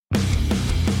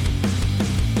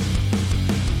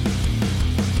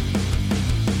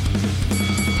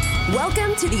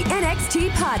to the NXT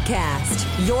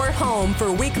Podcast, your home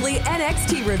for weekly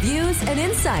NXT reviews and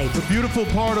insight. The beautiful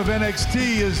part of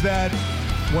NXT is that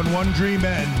when one dream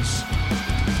ends,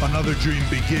 another dream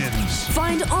begins.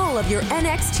 Find all of your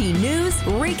NXT news,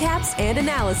 recaps, and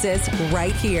analysis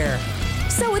right here.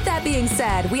 So with that being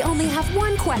said, we only have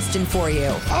one question for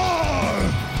you. Are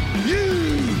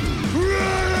you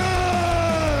ready?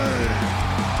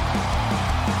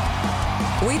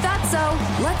 We thought so.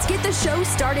 Let's get the show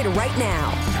started right now.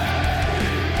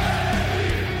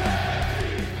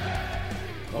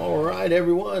 All right,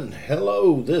 everyone.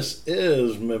 Hello, this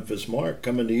is Memphis Mark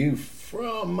coming to you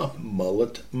from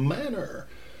Mullet Manor.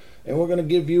 And we're going to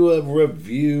give you a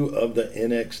review of the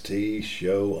NXT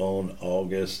show on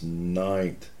August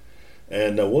 9th.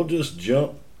 And we'll just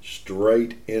jump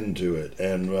straight into it.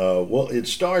 And, it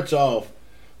starts off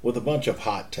with a bunch of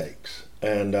hot takes.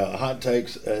 And hot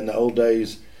takes in the old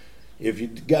days, if you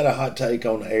got a hot take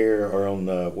on air or on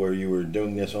where you were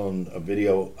doing this on a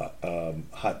video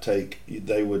hot take,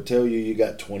 they would tell you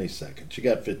got 20 seconds, you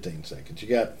got 15 seconds, you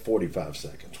got 45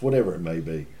 seconds, whatever it may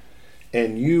be.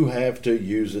 And you have to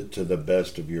use it to the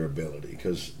best of your ability.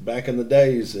 Because back in the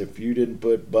days, if you didn't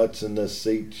put butts in the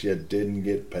seats, you didn't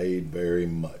get paid very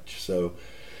much. So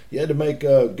you had to make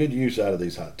good use out of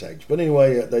these hot takes. But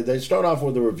anyway, they start off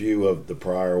with a review of the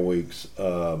prior week's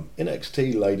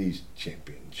NXT Ladies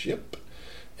Championship.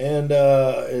 And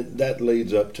that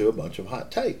leads up to a bunch of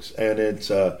hot takes. And it's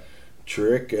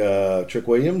Trick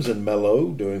Williams and Mello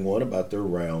doing one about their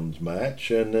rounds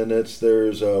match. And then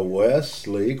there's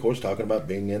Wesley, of course, talking about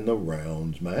being in the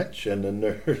rounds match. And then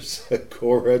there's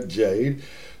Cora Jade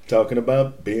talking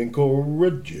about being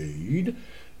Cora Jade.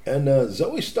 And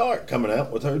Zoe Stark coming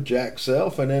out with her Jack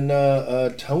self. And then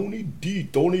Tony D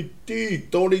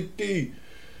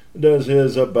does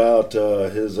his about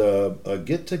his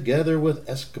get-together with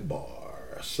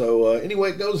Escobar. So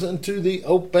anyway, it goes into the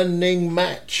opening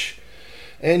match.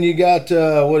 And you got,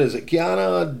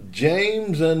 Kiana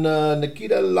James and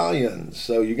Nikita Lyons.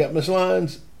 So you got Miss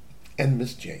Lyons and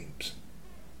Miss James.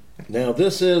 Now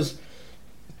this is,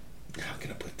 how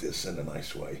can I put this in a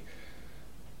nice way?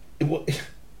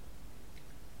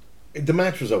 The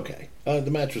match was okay.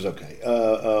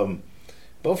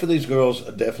 Both of these girls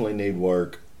definitely need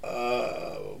work.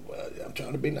 I'm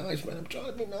trying to be nice, man.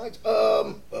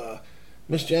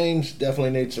 Miss James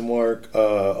definitely needs some work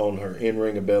on her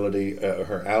in-ring ability,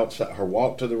 her outside, her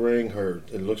walk to the ring.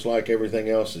 It looks like everything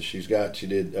else that she's got. She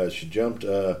jumped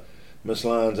Miss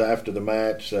Lyons after the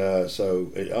match,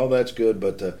 so all that's good.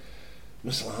 But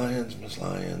Miss Lyons.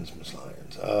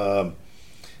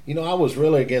 I was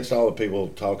really against all the people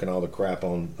talking all the crap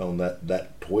on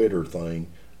that Twitter thing.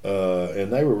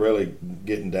 And they were really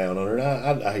getting down on her.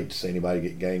 And I hate to see anybody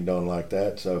get ganged on like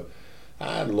that. So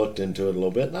I looked into it a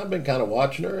little bit, and I've been kind of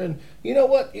watching her. And you know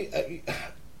what? I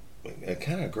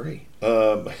kind of agree.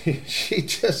 She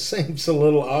just seems a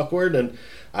little awkward, and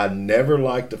I never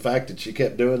liked the fact that she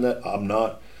kept doing that. I'm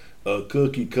not a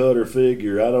cookie cutter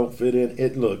figure. I don't fit in.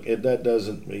 That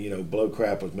doesn't blow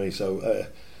crap with me. So.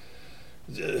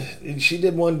 She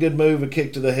did one good move, a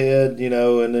kick to the head,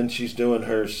 and then she's doing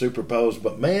her superpose.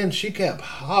 But, man, she kept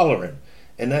hollering.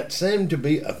 And that seemed to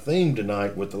be a theme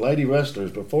tonight with the lady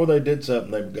wrestlers. Before they did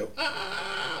something, they would go,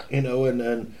 and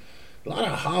a lot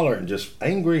of hollering, just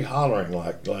angry hollering,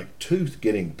 like tooth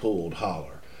getting pulled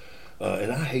holler.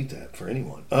 And I hate that for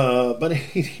anyone. But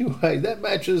anyway, that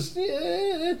match is,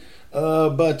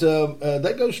 but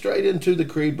they go straight into the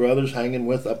Creed brothers hanging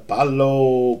with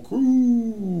Apollo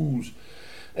Crews.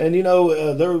 And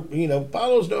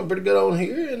Apollo's doing pretty good on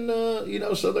here, and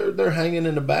so they're hanging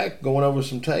in the back, going over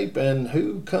some tape. And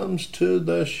who comes to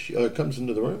comes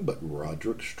into the room but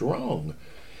Roderick Strong,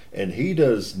 and he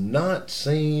does not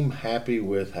seem happy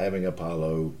with having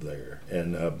Apollo there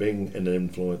and being an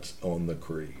influence on the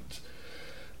Creeds.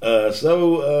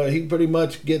 So he pretty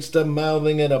much gets to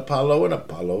mouthing at Apollo, and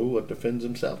Apollo defends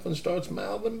himself and starts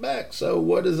mouthing back. So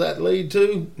what does that lead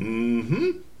to?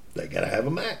 They got to have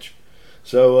a match.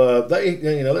 So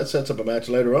that sets up a match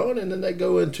later on, and then they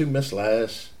go into Miss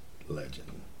Last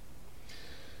Legend.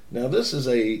 Now this is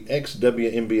a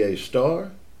ex-WNBA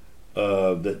star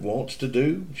that wants to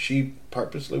do. She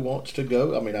purposely wants to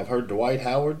go. I mean, I've heard Dwight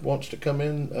Howard wants to come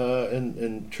in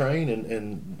and train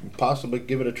and possibly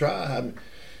give it a try.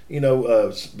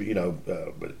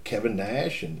 But Kevin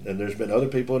Nash and there's been other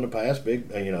people in the past,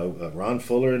 Ron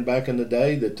Fuller and back in the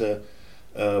day that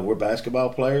were basketball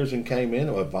players and came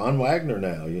in. Von Wagner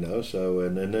now, so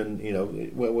and then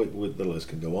the list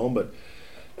can go on, but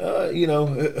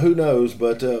Who knows?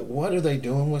 But what are they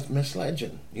doing with Miss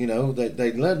Legend?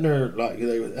 They letting her, like,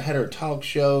 they had her talk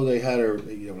show. They had her,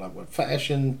 like, what,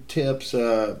 fashion tips.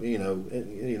 Athlete.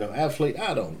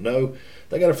 I don't know.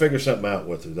 They got to figure something out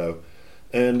with her though.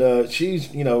 And she's,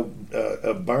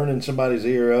 burning somebody's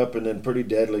ear up, and then Pretty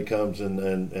Deadly comes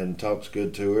and talks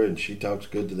good to her, and she talks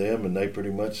good to them, and they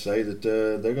pretty much say that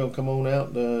they're going to come on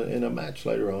out in a match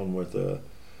later on with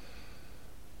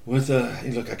look,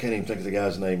 I can't even think of the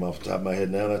guy's name off the top of my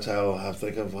head now. That's how I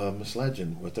think of Miss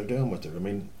Legend, what they're doing with her. I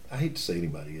mean, I hate to see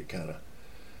anybody get kind of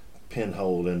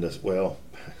pinholed into, well,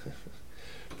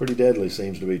 Pretty Deadly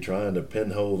seems to be trying to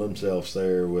pinhole themselves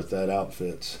there with that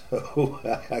outfit. So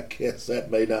I guess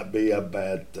that may not be a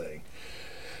bad thing.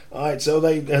 All right, so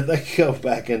they go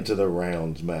back into the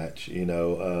rounds match,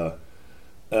 So,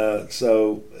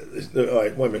 all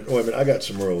right, wait a minute. I got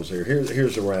some rules here.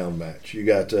 Here's a round match. You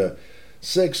got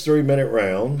 6 3-minute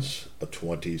rounds,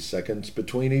 20 seconds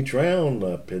between each round.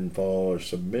 A pinfall or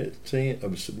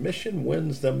submission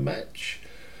wins the match.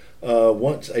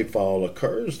 Once a fall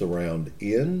occurs, the round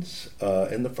ends,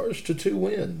 and the first to 2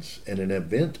 wins. In an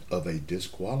event of a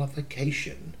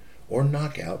disqualification or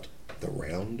knockout, the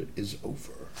round is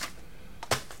over.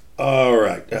 All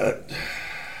right.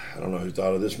 I don't know who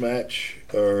thought of this match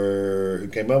or who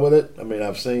came up with it. I mean,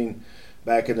 I've seen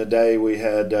back in the day we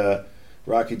had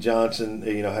Rocky Johnson,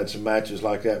 had some matches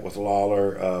like that with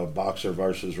Lawler, boxer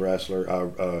versus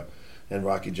wrestler, and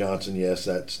Rocky Johnson. Yes,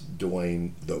 that's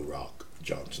Dwayne "The Rock"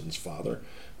 Johnson's father.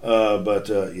 But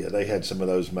they had some of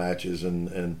those matches,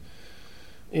 and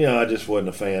I just wasn't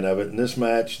a fan of it. In this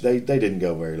match, they didn't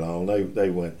go very long. They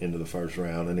went into the first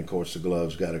round, and of course the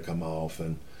gloves got to come off,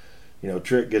 and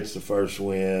Trick gets the first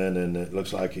win, and it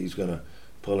looks like he's going to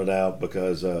pull it out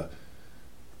because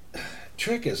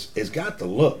Trick has got the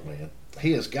look, man.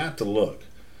 He has got the look,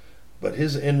 but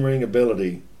his in-ring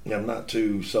ability, I'm not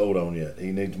too sold on yet.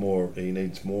 He needs more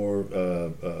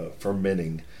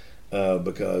fermenting,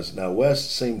 because now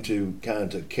West seemed to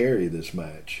kind of carry this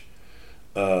match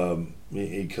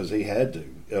because he had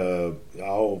to.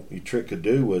 All Trick could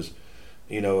do was,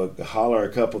 holler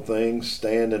a couple things,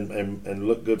 stand and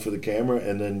look good for the camera,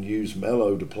 and then use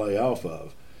Mello to play off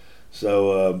of.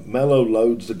 So Mello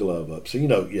loads the glove up. So,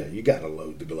 you got to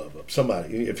load the glove up.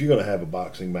 Somebody, if you're going to have a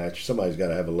boxing match, somebody's got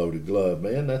to have a loaded glove,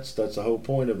 man. That's the whole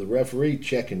point of the referee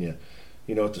checking you.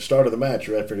 At the start of the match,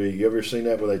 referee, you ever seen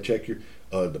that where they check your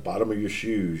the bottom of your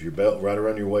shoes, your belt right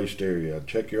around your waist area,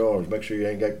 check your arms, make sure you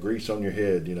ain't got grease on your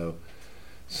head,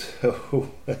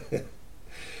 So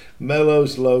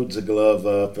Mello's loads the glove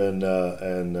up,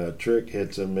 and Trick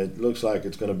hits him. It looks like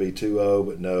it's going to be 2-0,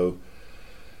 but no.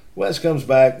 West comes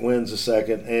back, wins the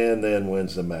second, and then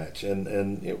wins the match.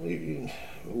 And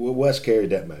West carried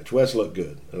that match. West looked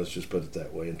good. Let's just put it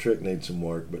that way. And Trick needs some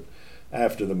work. But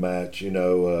after the match,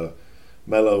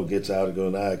 Mello gets out and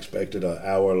going, I expected an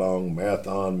hour-long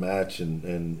marathon match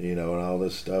and all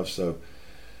this stuff. So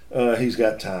he's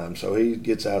got time. So he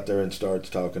gets out there and starts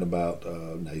talking about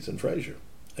Nathan Frazier.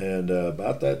 And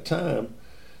about that time,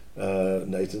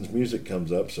 Nathan's music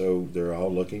comes up, so they're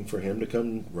all looking for him to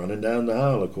come running down the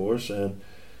aisle, of course, and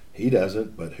he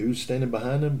doesn't. But who's standing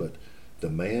behind him but the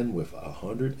man with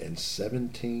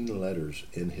 117 letters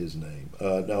in his name?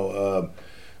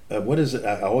 What is it?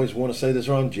 I always want to say this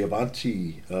wrong.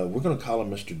 Giovanni. We're going to call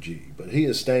him Mr. G, but he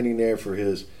is standing there for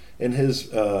his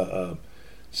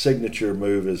signature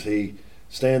move as he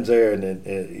stands there, and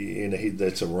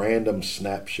that's a random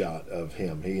snapshot of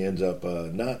him. He ends up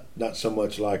not so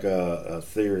much like a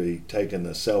theory taking the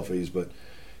selfies, but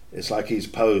it's like he's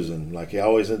posing. Like he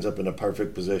always ends up in a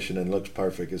perfect position and looks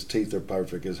perfect. His teeth are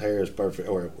perfect. His hair is perfect.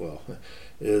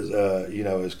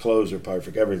 His clothes are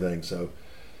perfect. Everything. So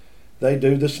they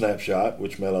do the snapshot,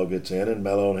 which Mello gets in, and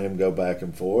Mello and him go back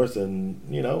and forth, and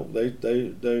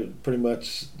they're pretty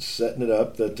much setting it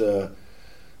up that.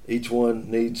 Each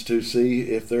one needs to see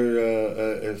if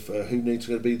they're who needs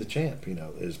to be the champ.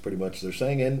 Is pretty much they're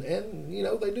saying, and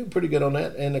they do pretty good on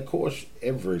that. And of course,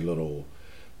 every little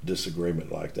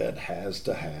disagreement like that has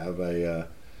to have a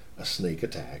sneak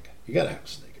attack. You got to have a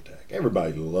sneak attack.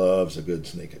 Everybody loves a good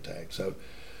sneak attack. So,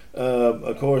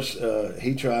 of course,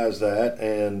 he tries that,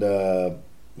 and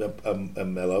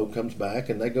Mello comes back,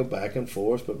 and they go back and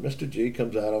forth. But Mr. G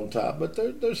comes out on top. But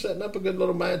they're setting up a good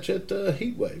little match at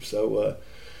Heatwave. So.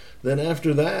 Then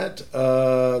after that,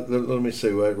 let me see.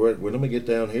 Let me get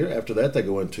down here. After that, they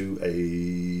go into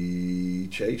a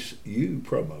Chase U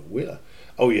promo.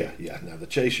 Yeah. Now the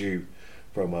Chase U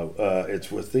promo.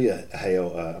 It's with Thea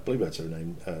Hale. I believe that's her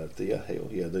name. Thea Hale.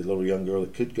 Yeah, the little young girl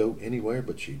that could go anywhere,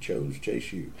 but she chose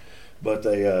Chase U. But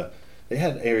they They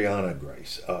had Ariana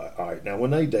Grace. All right, now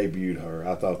when they debuted her,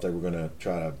 I thought they were going to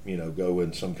try to, go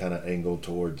in some kind of angle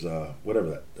towards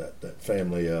whatever that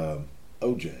family,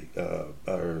 OJ,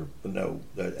 or no,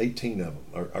 18 of them,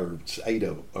 or 8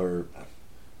 of them, or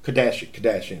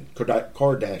Kardashians.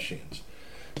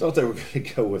 Thought they were going to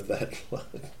go with that.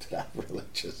 Did I really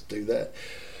just do that?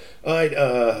 All right,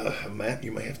 Matt,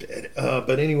 you may have to edit.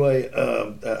 But anyway,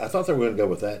 I thought they were going to go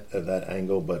with that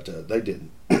angle, but they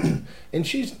didn't. And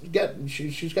she's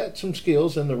got some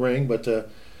skills in the ring, but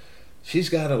she's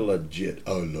got a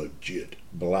legit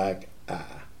black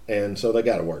eye, and so they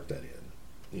got to work that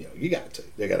in. You got to.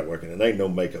 They got to work it in. There ain't no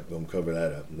makeup going to cover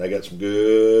that up. And they got some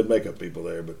good makeup people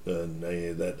there, but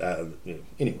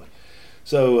anyway.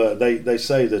 So they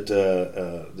say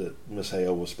that Miss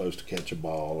Hale was supposed to catch a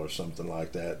ball or something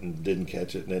like that and didn't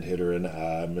catch it, and it hit her in the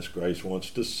eye. Miss Grace wants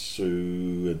to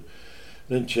sue, and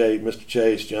then Mr.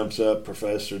 Chase jumps up,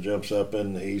 Professor jumps up,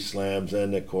 and he slams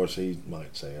in. Of course, he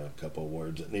might say a couple of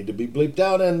words that need to be bleeped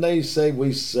out, and they say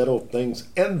we settle things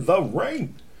in the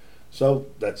ring. So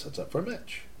that sets up for a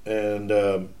match. And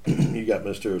you got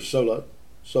Mr.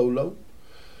 Solo,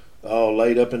 all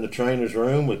laid up in the trainer's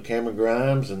room with Cameron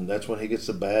Grimes, and that's when he gets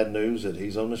the bad news that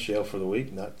he's on the shelf for the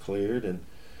week, not cleared, and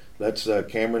lets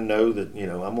Cameron know that,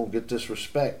 I'm going to get this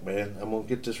respect, man. I'm going to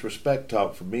get this respect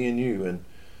talk for me and you. And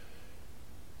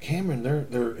Cameron,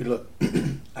 look,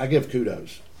 I give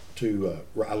kudos to,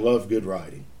 I love good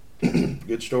writing.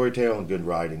 Good storytelling, good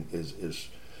writing is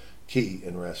key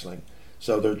in wrestling.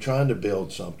 So they're trying to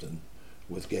build something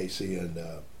with Gacy, and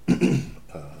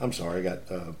I'm sorry, I got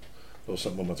a little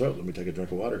something on my throat. Let me take a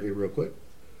drink of water here real quick.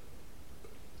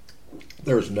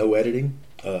 There's no editing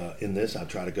in this. I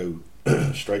try to go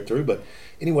straight through. But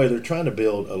anyway, they're trying to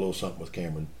build a little something with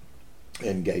Cameron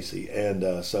and Gacy.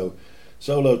 And so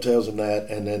Solo tells him that.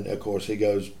 And then, of course, he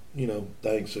goes,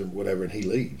 thanks or whatever, and he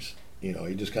leaves. He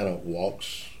just kind of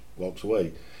walks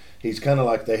away. He's kind of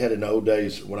like they had in the old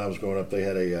days when I was growing up, they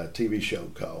had a TV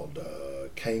show called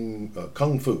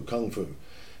Kung Fu.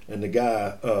 And the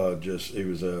guy he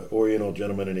was an Oriental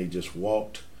gentleman, and he just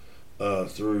walked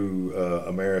through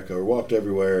America, or walked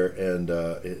everywhere, and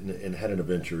had an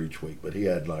adventure each week. But he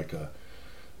had like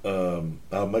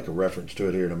I'll make a reference to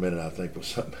it here in a minute, I think, with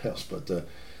something else. But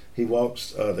he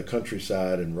walks the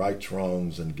countryside and rights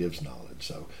wrongs and gives knowledge.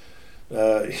 So,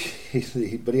 but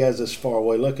he has this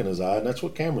faraway look in his eye, and that's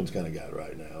what Cameron's kind of got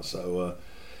right now. So,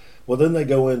 well, then they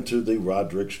go into the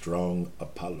Roderick Strong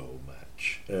Apollo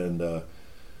match, and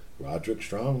Roderick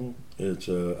Strong, it's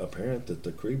apparent that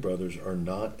the Creed brothers are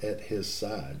not at his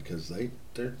side because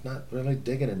they're not really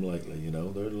digging him lately.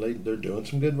 They're doing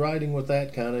some good writing with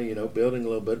that kind of, building a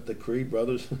little bit. The Creed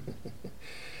brothers,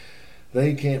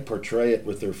 they can't portray it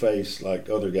with their face like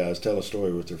other guys tell a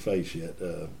story with their face yet.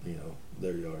 They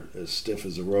are as stiff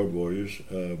as the Road Warriors,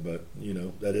 but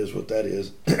that is what that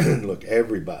is. Look,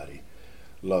 everybody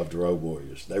loved Road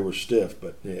Warriors. They were stiff,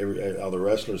 but all the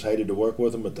wrestlers hated to work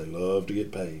with them, but they loved to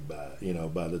get paid at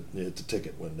the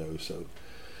ticket window. So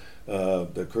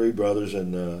the Creed brothers,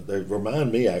 and they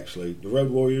remind me actually, the Road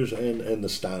Warriors and the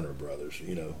Steiner brothers,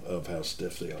 of how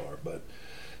stiff they are. But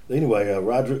anyway,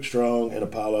 Roderick Strong and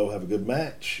Apollo have a good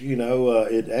match.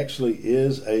 It actually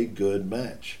is a good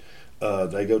match.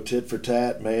 They go tit for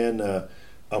tat, man.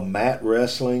 A mat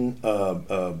wrestling,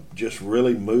 just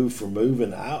really move for move,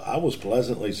 and I was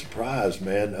pleasantly surprised,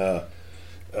 man.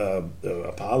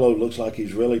 Apollo looks like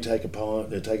he's really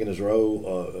taking his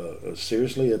role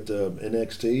seriously at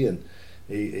NXT, and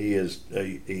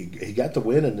he got the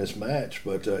win in this match,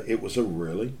 but it was a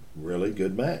really, really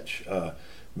good match.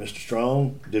 Mr.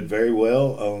 Strong did very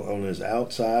well on his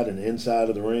outside and inside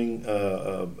of the ring,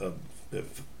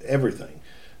 everything.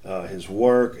 His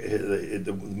work,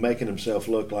 making himself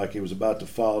look like he was about to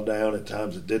fall down. At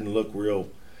times it didn't look real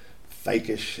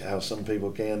fakish, how some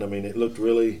people can. I mean, it looked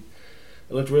really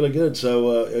good.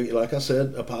 So, like I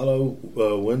said, Apollo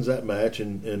wins that match,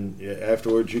 and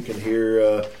afterwards you can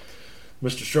hear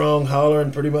Mr. Strong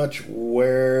hollering pretty much,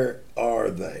 "Where are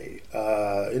they?"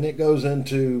 And it goes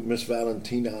into Miss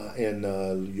Valentina and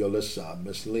Yolissa,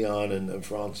 Miss Leon and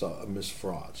Miss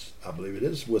France, I believe it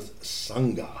is, with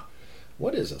Sangha.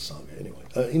 What is a Sangha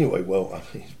anyway? Well,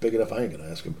 he's big enough, I ain't going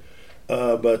to ask him.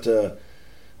 But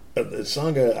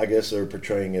Sangha, I guess they're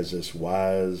portraying as this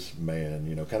wise man,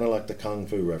 kind of like the Kung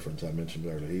Fu reference I mentioned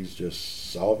earlier. He's just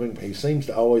solving. He seems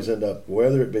to always end up,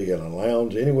 whether it be in a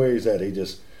lounge, anywhere he's at,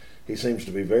 he seems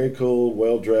to be very cool,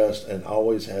 well-dressed, and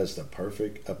always has the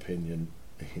perfect opinion.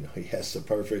 He has the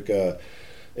perfect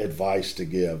advice to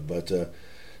give. But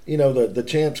the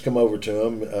champs come over to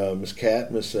him, Miss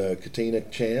Katina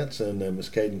Chance, and Miss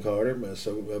Caden Carter.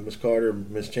 So Miss Carter and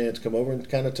Miss Chance come over and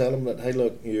kind of tell him that, hey,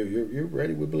 look, you're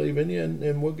ready. We believe in you,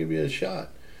 and we'll give you a shot.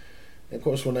 And of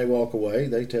course, when they walk away,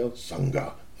 they tell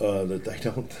Sangha that they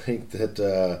don't think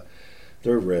that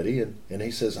they're ready. And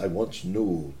he says, I once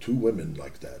knew 2 women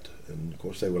like that. And of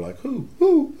course, they were like, who?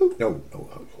 No,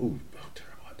 who?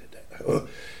 Terrible, I did that.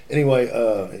 Anyway,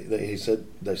 they said,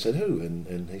 who?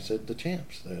 And he said, the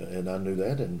champs. And I knew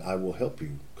that, and I will help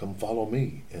you. Come follow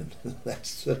me. And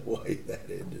that's the way that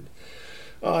ended.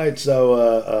 All right,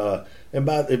 so, and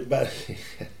by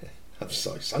I'm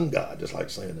sorry, Sangha, I just like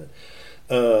saying that.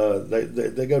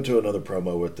 They go to another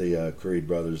promo with the Creed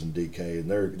brothers and DK,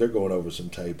 and they're going over some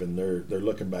tape, and they're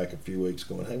looking back a few weeks,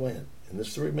 going, "Hey, man, in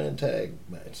this 3-man tag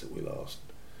match that we lost,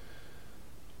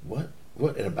 what?"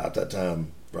 And about that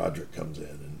time, Roderick comes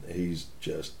in, and he's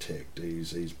just ticked.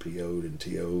 He's PO'd and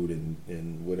TO'd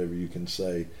and whatever you can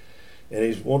say, and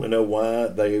he's wanting to know why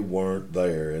they weren't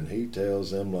there. And he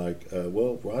tells them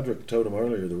well, Roderick told him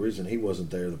earlier the reason he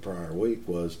wasn't there the prior week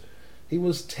was he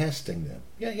was testing them.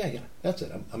 Yeah. That's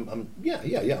it.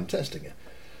 I'm testing it.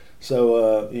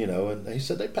 So, and he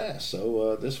said they passed.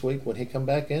 So this week when he come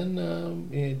back in,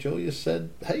 Julius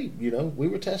said, hey, we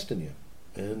were testing you,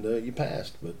 and you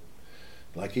passed. But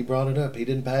like he brought it up, he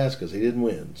didn't pass because he didn't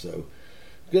win. So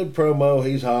good promo.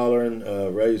 He's hollering.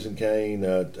 Raising Kane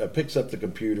picks up the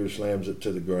computer, slams it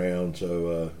to the ground.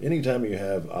 So anytime you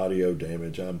have audio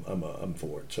damage, I'm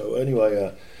for it. So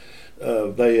anyway,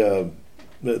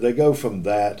 they go from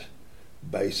that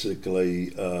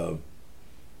basically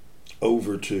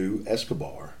over to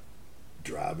Escobar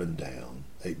driving down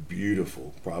a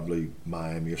beautiful, probably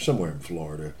Miami or somewhere in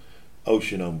Florida,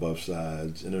 ocean on both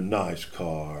sides, in a nice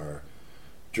car,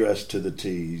 dressed to the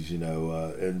T's,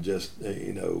 and just,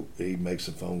 he makes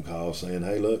a phone call saying,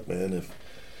 hey, look, man, if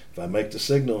I make the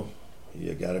signal,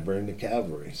 you got to bring the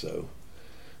cavalry. So,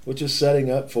 which is setting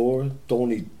up for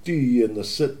Tony D in the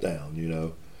sit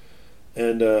down,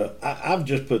 And I've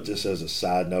just put this as a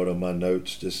side note on my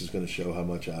notes. This is going to show how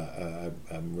much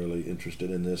I'm really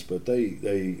interested in this. But they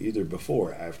either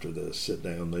before or after the sit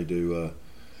down, they do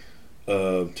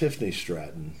Tiffany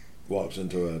Stratton walks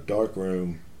into a dark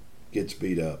room, gets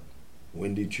beat up.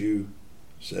 Wendy Chu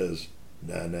says,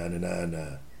 nah.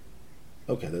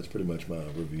 Okay, that's pretty much my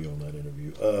review on that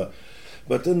interview.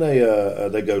 But then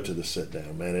they go to the sit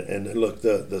down, man, and look,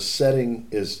 the setting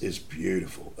is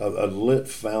beautiful. A lit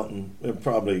fountain, and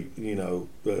probably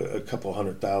a couple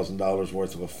 $100,000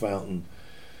 worth of a fountain.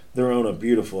 They're on a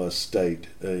beautiful estate,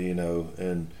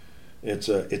 and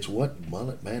it's what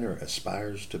Mullet Manor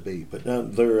aspires to be. But now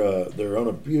they're on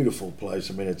a beautiful place.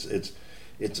 I mean,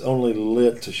 it's only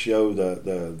lit to show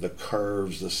the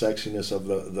curves, the sexiness of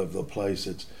the place.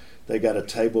 They got a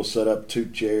table set up,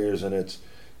 2 chairs, and it's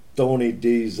Tony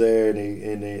D's there,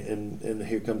 and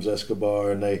here comes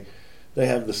Escobar, and they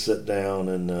have the sit down,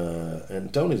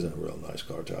 and Tony's in a real nice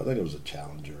car too. I think it was a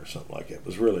Challenger or something like that. It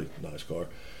was a really nice car.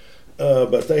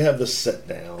 But they have the sit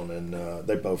down, and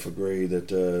they both agree that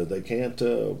they can't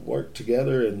work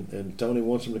together, and Tony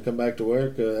wants them to come back to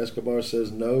work. Escobar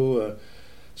says no.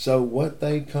 So what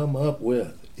they come up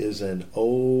with is an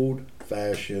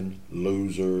old-fashioned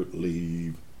loser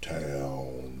leave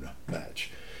town match.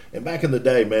 And back in the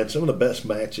day, man, some of the best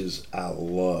matches I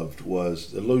loved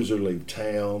was the loser leave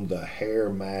town, the hair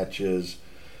matches,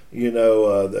 there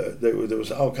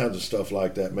was all kinds of stuff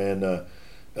like that, man. I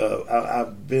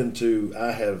have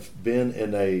been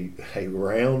in a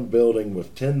round building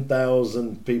with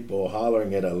 10,000 people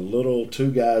hollering at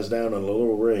 2 guys down in a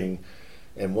little ring,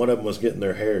 and one of them was getting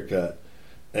their hair cut.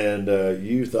 And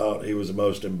you thought he was the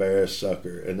most embarrassed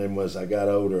sucker. And then as I got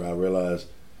older, I realized,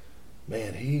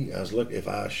 man, if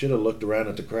I should have looked around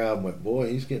at the crowd and went, boy,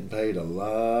 he's getting paid a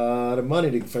lot of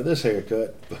money for this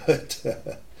haircut. But,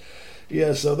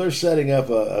 yeah, so they're setting up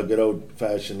a good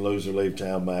old-fashioned loser leave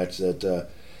town match that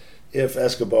if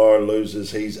Escobar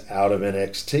loses, he's out of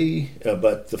NXT,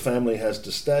 but the family has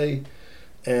to stay.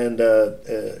 And,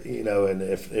 and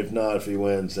if not, if he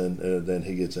wins, then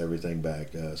he gets everything back.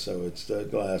 So it's the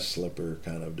glass slipper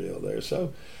kind of deal there.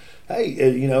 So, hey,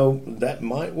 that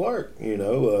might work.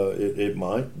 It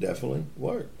might definitely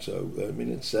work. So, I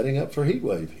mean, it's setting up for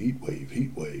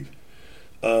Heatwave.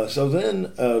 So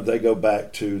then they go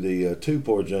back to the 2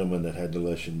 poor gentlemen that had to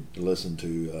listen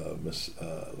to Miss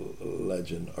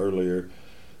Legend earlier.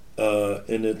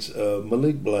 And it's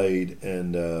Malik Blade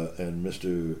and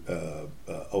Mr.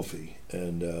 Ophi.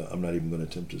 And I'm not even going to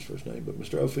attempt his first name, but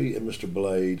Mr. Ophi and Mr.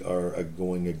 Blade are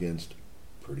going against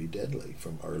Pretty Deadly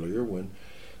from earlier when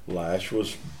Lash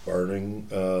was burning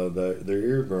their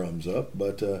eardrums up.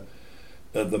 But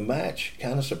the match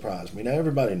kind of surprised me. Now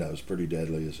everybody knows Pretty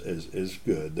Deadly is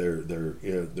good.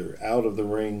 They're out of the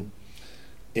ring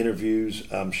interviews,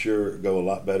 I'm sure, go a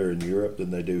lot better in Europe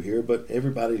than they do here. But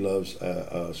everybody loves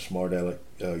a smart aleck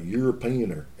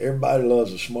Europeaner. Everybody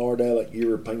loves a smart aleck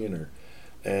Europeaner,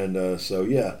 and so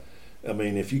yeah. I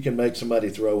mean, if you can make somebody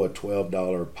throw a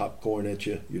 $12 popcorn at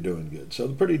you, you're doing good. So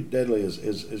the Pretty Deadly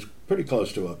is pretty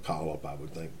close to a call-up, I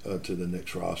would think, to the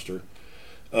next roster.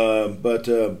 But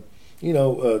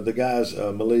the guys,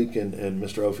 Malik and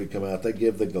Mr. Ophi come out. They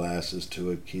give the glasses to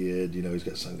a kid. He's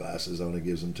got sunglasses on. He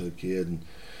gives them to a kid.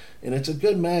 And it's a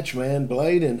good match, man.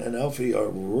 Blade and Ophi are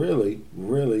really,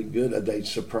 really good. They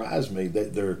surprised me.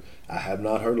 I have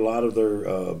not heard a lot of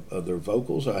their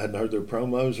vocals. I hadn't heard their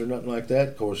promos or nothing like that.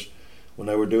 Of course, when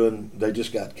they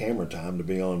just got camera time to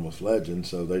be on with Legend,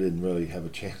 so they didn't really have a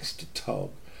chance to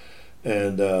talk.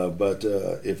 And but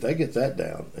if they get that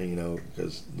down,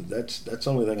 because that's the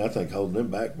only thing I think holding them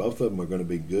back. Both of them are going to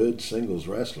be good singles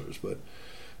wrestlers. But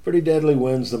Pretty Deadly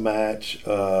wins the match.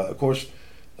 Of course,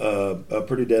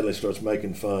 Pretty Deadly starts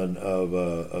making fun of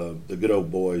the good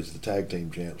old boys, the tag team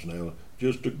champs now.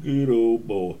 Just a good old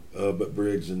boy. But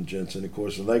Briggs and Jensen, of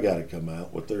course, and they got to come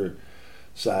out with their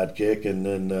sidekick, and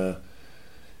then.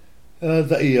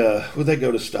 They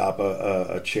go to stop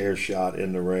a chair shot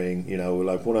in the ring.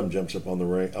 Like one of them jumps up on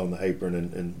the apron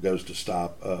and goes to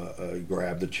stop,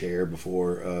 grab the chair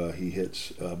before he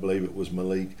hits. I believe it was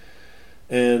Malik,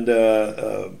 and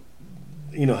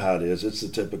you know how it is. It's the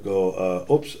typical.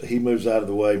 Oops, he moves out of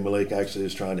the way. Malik actually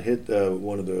is trying to hit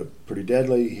one of the Pretty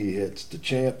Deadly. He hits the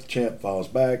champ. The champ falls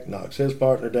back, knocks his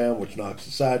partner down, which knocks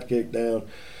the sidekick down.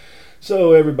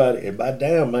 So everybody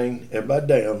down, man. Everybody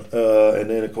down. And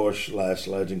then, of course, Last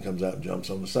Legend comes out and jumps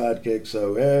on the sidekick.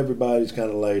 So everybody's kind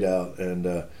of laid out. And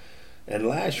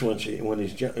Lash, when she's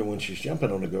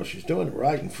jumping on the girl, she's doing it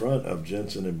right in front of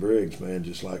Jensen and Briggs, man.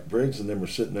 Just like Briggs and them are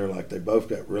sitting there like they both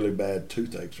got really bad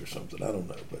toothaches or something. I don't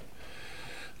know. But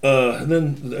and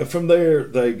then from there,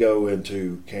 they go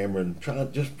into Cameron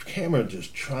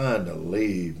just trying to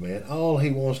leave, man. All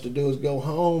he wants to do is go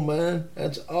home, man.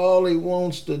 That's all he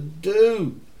wants to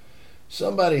do.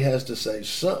 Somebody has to say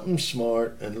something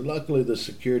smart, and luckily the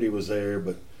security was there.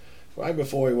 But right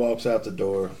before he walks out the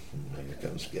door, here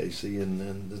comes Gacy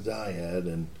and the Dyad,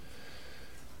 and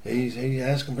he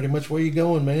asks him pretty much, "Where you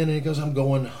going, man?" And he goes, "I'm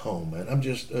going home, man. I'm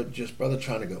just brother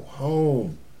trying to go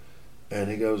home."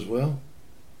 And he goes, "Well,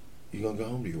 you gonna go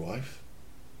home to your wife?"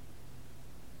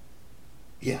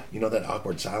 Yeah, that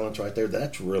awkward silence right there,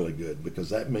 that's really good, because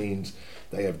that means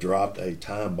they have dropped a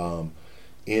time bomb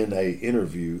in a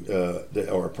interview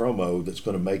or a promo that's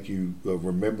going to make you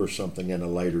remember something in a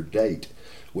later date,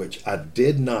 which I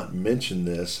did not mention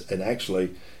this, and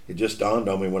actually it just dawned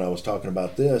on me when I was talking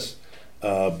about this,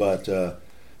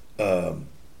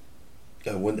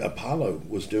 when Apollo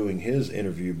was doing his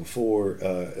interview before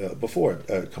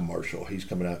a commercial, he's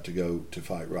coming out to go to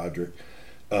fight Roderick.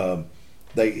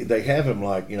 They have him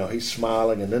like, he's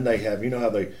smiling, and then they have, how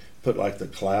they put like the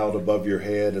cloud above your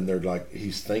head, and they're like,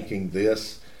 he's thinking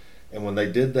this. And when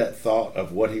they did that thought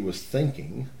of what he was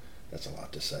thinking, that's a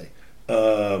lot to say.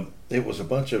 It was a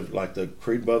bunch of, like the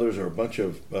Creed brothers, or a bunch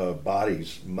of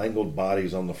mangled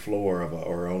bodies on the floor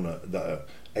or on the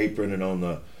apron and on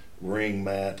the ring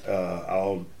mat,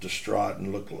 all distraught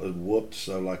and looked whooped,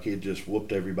 so like he had just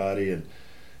whooped everybody, and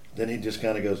then he just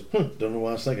kind of goes, don't know what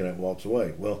I was thinking, and walks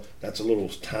away. Well, that's a little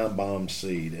time bomb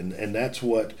seed, and that's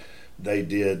what they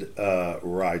did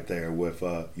right there with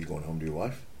you going home to your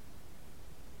wife?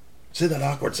 See that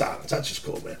awkward silence? That's just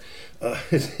cool, man.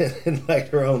 And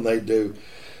later on they do,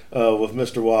 with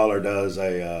Mr. Waller does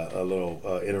a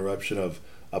little interruption of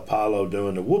Apollo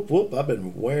doing the whoop whoop. I've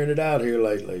been wearing it out here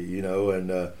lately,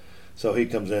 and so he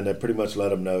comes in. They pretty much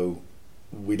let him know,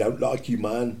 we don't like you,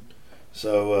 man.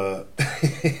 So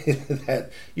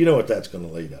that, what that's going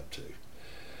to lead up to.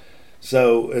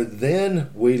 So then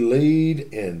we lead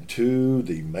into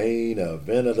the main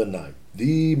event of the night.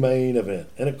 The main event.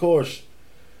 And of course,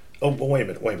 wait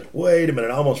a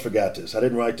minute. I almost forgot this. I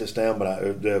didn't write this down,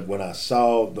 but when I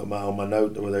saw on my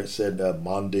note where it said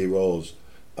Mondi Rose,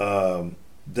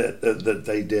 that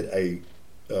they did a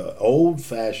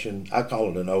old-fashioned, I call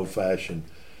it an old-fashioned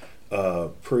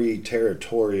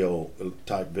pre-territorial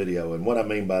type video. And what I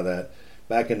mean by that,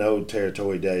 back in the old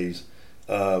territory days,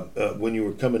 when you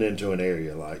were coming into an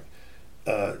area, like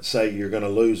say you're going to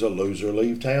lose a loser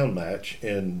leave town match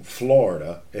in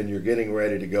Florida, and you're getting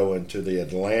ready to go into the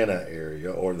Atlanta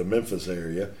area or the Memphis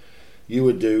area, they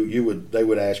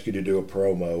would ask you to do a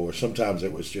promo, or sometimes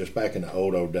it was just, back in the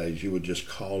old days, you would just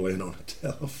call in on a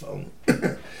telephone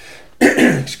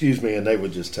excuse me, and they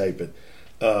would just tape it.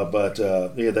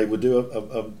 Yeah, they would do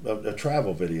a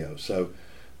travel video. So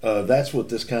that's what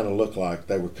this kind of looked like.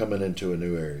 They were coming into a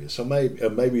new area. So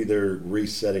maybe they're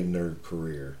resetting their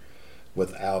career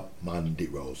without Mandy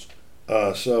Rose.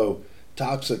 So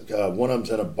Toxic, one of them's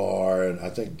in a bar, and I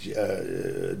think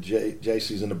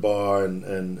JC's in a bar,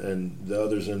 and the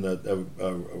other's in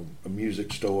a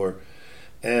music store.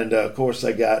 And of course,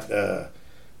 they got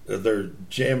they're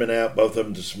jamming out, both of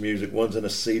them, to some music. One's in a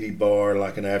seedy bar,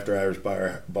 like an after-hours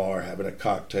bar, having a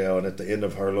cocktail. And at the end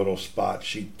of her little spot,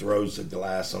 she throws the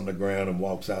glass on the ground and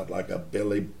walks out like a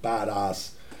Billy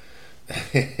Badass.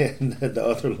 And the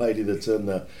other lady that's in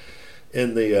the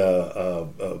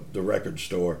record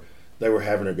store, they were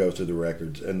having her go through the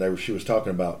records, and she was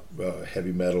talking about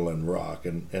heavy metal and rock,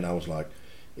 and I was like,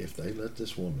 if they let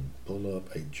this woman pull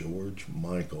up a George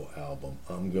Michael album,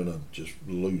 I'm gonna just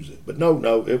lose it. But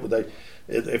no,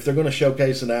 if they're gonna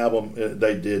showcase an album,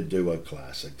 they did do a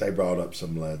classic. They brought up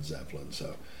some Led Zeppelin.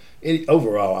 So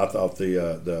overall, I thought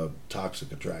the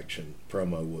Toxic Attraction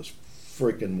promo was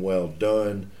freaking well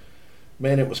done.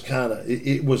 Man, it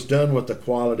was done with the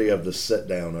quality of the sit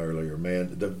down earlier,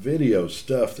 man. The video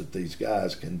stuff that these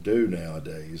guys can do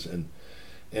nowadays, and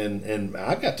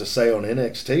I got to say on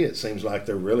NXT, it seems like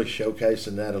they're really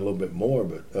showcasing that a little bit more.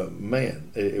 But man,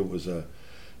 it was a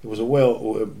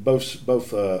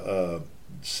both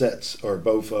sets, or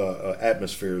both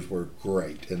atmospheres were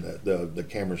great, and the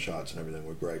camera shots and everything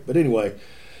were great. But anyway,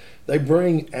 they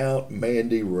bring out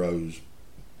Mandy Rose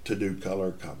to do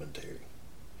color commentary.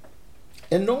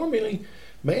 And normally,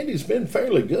 Mandy's been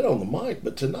fairly good on the mic,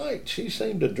 but tonight she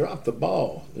seemed to drop the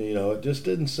ball. It just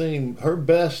didn't seem, her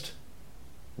best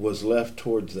was left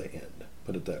towards the end,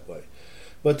 put it that way.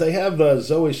 But they have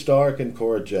Zoe Stark and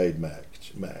Cora Jade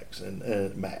match.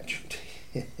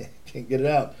 Can't get it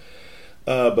out.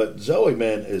 But Zoe,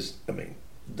 man,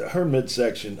 her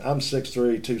midsection, I'm 6'3",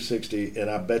 260, and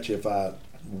I bet you if I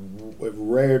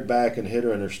reared back and hit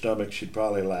her in her stomach, she'd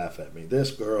probably laugh at me.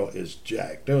 This girl is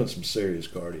jacked, doing some serious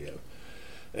cardio.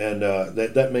 And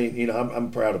that means,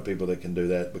 I'm proud of people that can do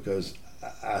that, because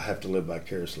I have to live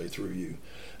vicariously through you.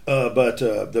 But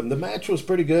the match was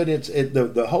pretty good.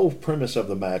 The whole premise of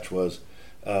the match was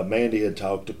Mandy had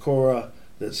talked to Cora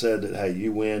that said that, hey,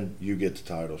 you win, you get the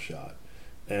title shot.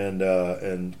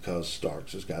 And because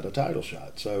Starks has got a title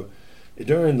shot. So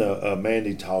during the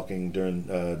Mandy talking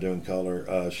during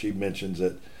color, she mentions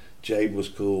that Jade was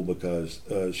cool because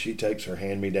she takes her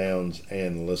hand-me-downs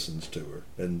and listens to her,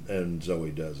 and Zoe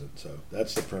doesn't. So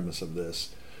that's the premise of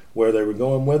this, where they were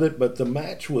going with it. But the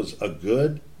match was a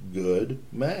good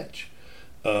match.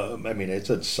 It's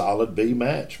a solid B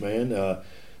match, man.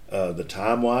 The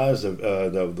time-wise,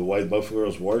 the way both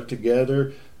girls work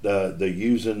together, the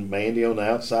using Mandy on the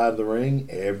outside of the ring,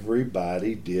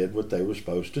 everybody did what they were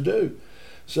supposed to do.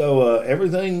 So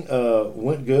everything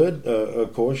went good.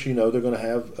 Of course, they're going to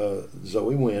have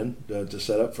Zoe win to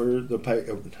set up for the pay.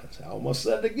 I almost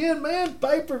said it again, man.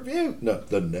 Pay-per-view. No,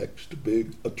 the next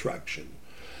big attraction.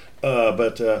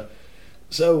 So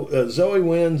Zoe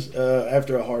wins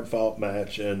after a hard-fought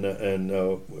match, and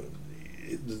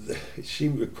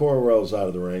Cora rolls out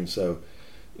of the ring. So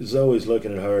Zoe's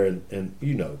looking at her, and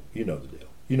you know the deal.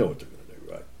 You know what they're going to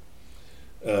do, right?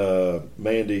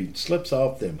 Mandy slips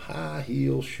off them high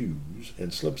heel shoes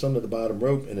and slips under the bottom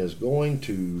rope and is going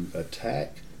to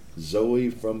attack Zoe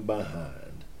from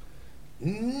behind.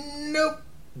 Nope,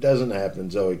 doesn't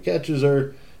happen. Zoe catches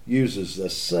her, uses the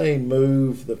same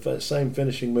move, the same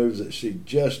finishing moves that she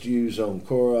just used on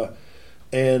Cora,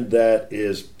 and that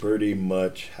is pretty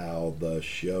much how the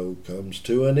show comes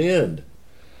to an end.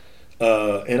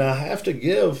 And I have to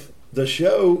give the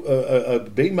show a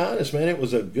B-, man. It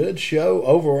was a good show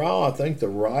overall. I think the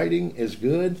writing is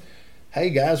good. Hey,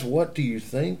 guys, what do you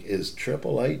think? Is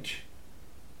Triple H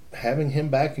having him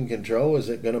back in control, is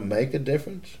it going to make a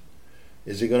difference?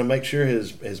 Is he going to make sure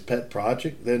his pet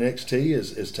project, the NXT,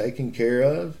 is taken care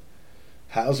of?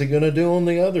 How's he going to do on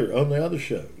the other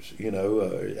shows?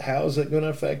 How is it going to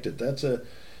affect it?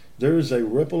 There is a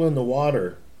ripple in the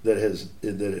water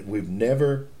that we've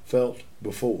never felt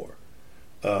before.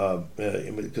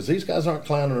 Because these guys aren't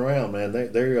clowning around, man.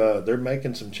 They're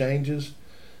making some changes,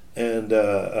 and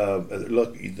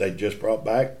look, they just brought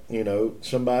back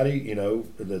somebody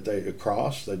that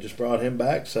they just brought him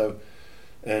back. So,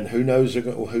 and who knows who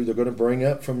they're going to bring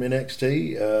up from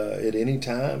NXT at any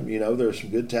time. There's some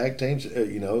good tag teams.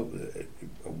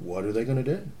 What are they going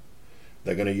to do?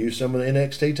 They're going to use some of the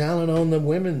NXT talent on the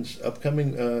women's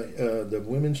upcoming the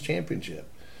women's championship,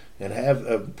 and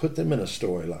have put them in a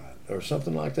storyline or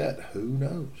something like that. Who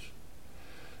knows?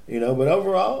 But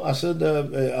overall, I said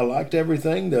I liked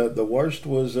everything. The worst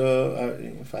was,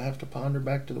 if I have to ponder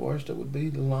back to the worst, it would be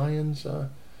the Lions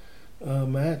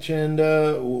match, and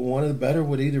one of the better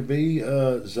would either be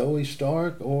Zoe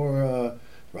Stark or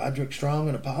Roderick Strong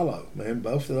and Apollo. Man,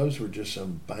 both of those were just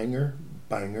some banger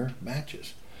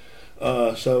matches.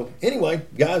 So anyway,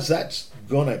 guys, that's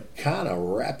going to kind of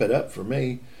wrap it up for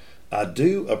me. I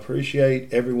do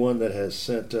appreciate everyone that has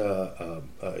sent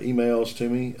emails to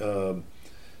me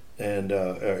and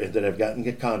that have gotten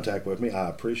in contact with me. I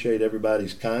appreciate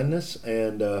everybody's kindness,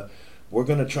 and we're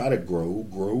going to try to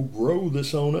grow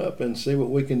this on up and see what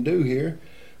we can do here.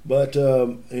 But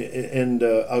real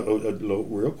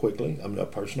quickly, a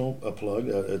personal plug.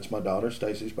 It's my daughter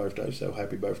Stacy's birthday, so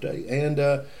happy birthday! And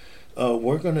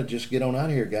we're going to just get on out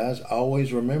of here, guys.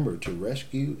 Always remember to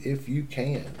rescue if you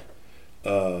can.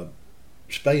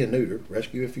 Spay and neuter,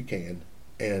 rescue if you can.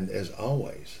 And as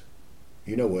always,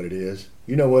 you know what it is.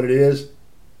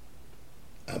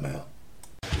 I'm out.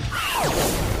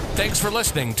 Thanks for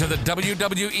listening to the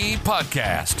WWE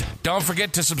Podcast. Don't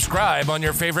forget to subscribe on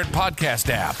your favorite podcast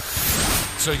app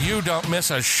so you don't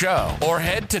miss a show, or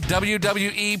head to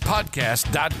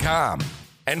WWEpodcast.com.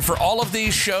 And for all of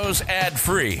these shows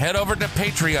ad-free, head over to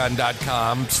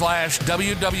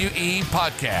patreon.com/WWE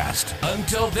Podcast.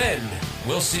 Until then,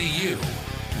 we'll see you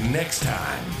next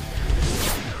time.